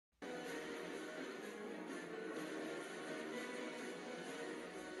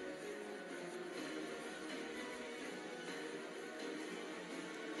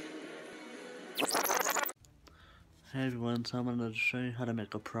Hey everyone, so I'm going to show you how to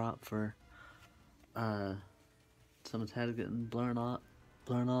make a prop for someone's head getting blown off.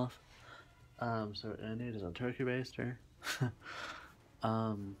 So what I need is a turkey baster,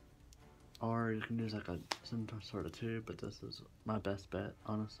 or you can use like some sort of tube, but this is my best bet,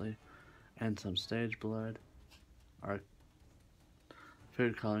 honestly, and some stage blood, or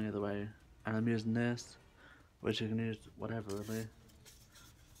food coloring either way, and I'm using this, which you can use whatever really.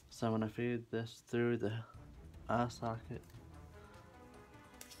 So when I feed this through the eye socket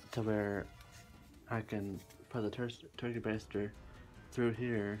to where I can put the turkey baster through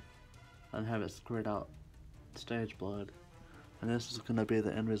here and have it squirt out stage blood, and this is going to be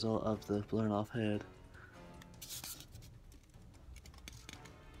the end result of the blown off head.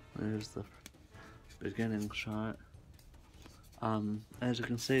 There's the beginning shot. As you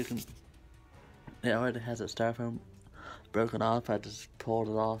can see, it already has its styrofoam broken off. I just pulled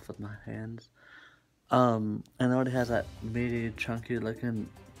it off with my hands. And it already has that meaty, chunky looking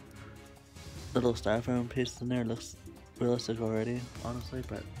little styrofoam piece in there. It looks realistic already, honestly,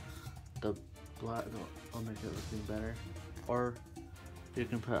 but the black will make it look even better. Or you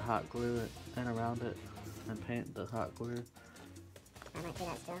can put hot glue in around it and paint the hot glue. I might do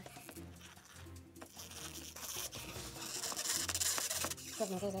that still.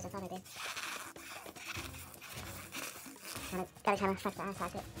 Isn't as easy as I thought it'd be. Gotta kind of fuck the eye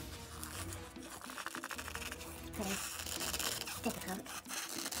socket. Pretty difficult.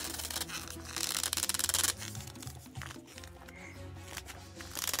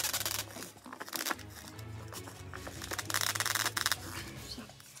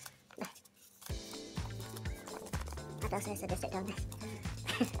 I feel so sadistic doing this.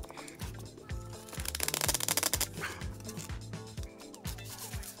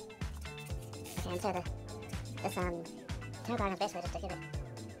 Okay, and so this tobagon is basically just to keep it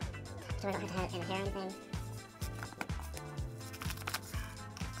so we don't have to have in hair or anything.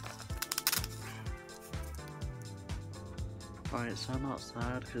 Alright, so I'm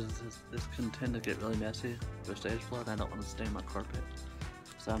outside because this can tend to get really messy with stage blood. I don't want to stain my carpet,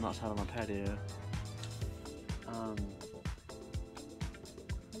 so I'm outside on my patio.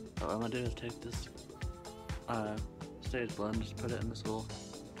 What I'm gonna do is take this stage blood and just put it in this little,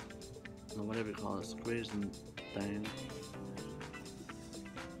 whatever you call it, squeezing thing.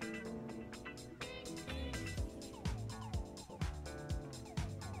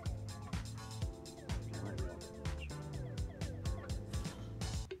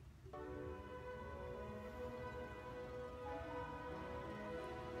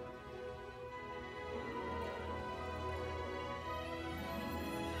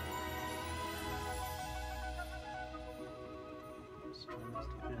 Strings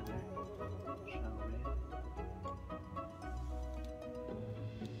together, shall we?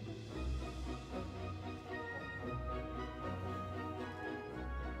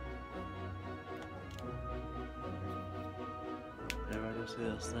 Okay, ready to see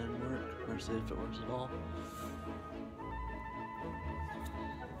this thing work, or see if it works at all.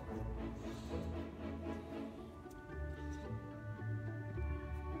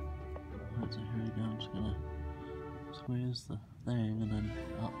 Alright, so here we go, I'm just gonna squeeze the thing and then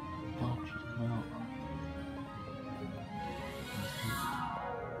watch it come out.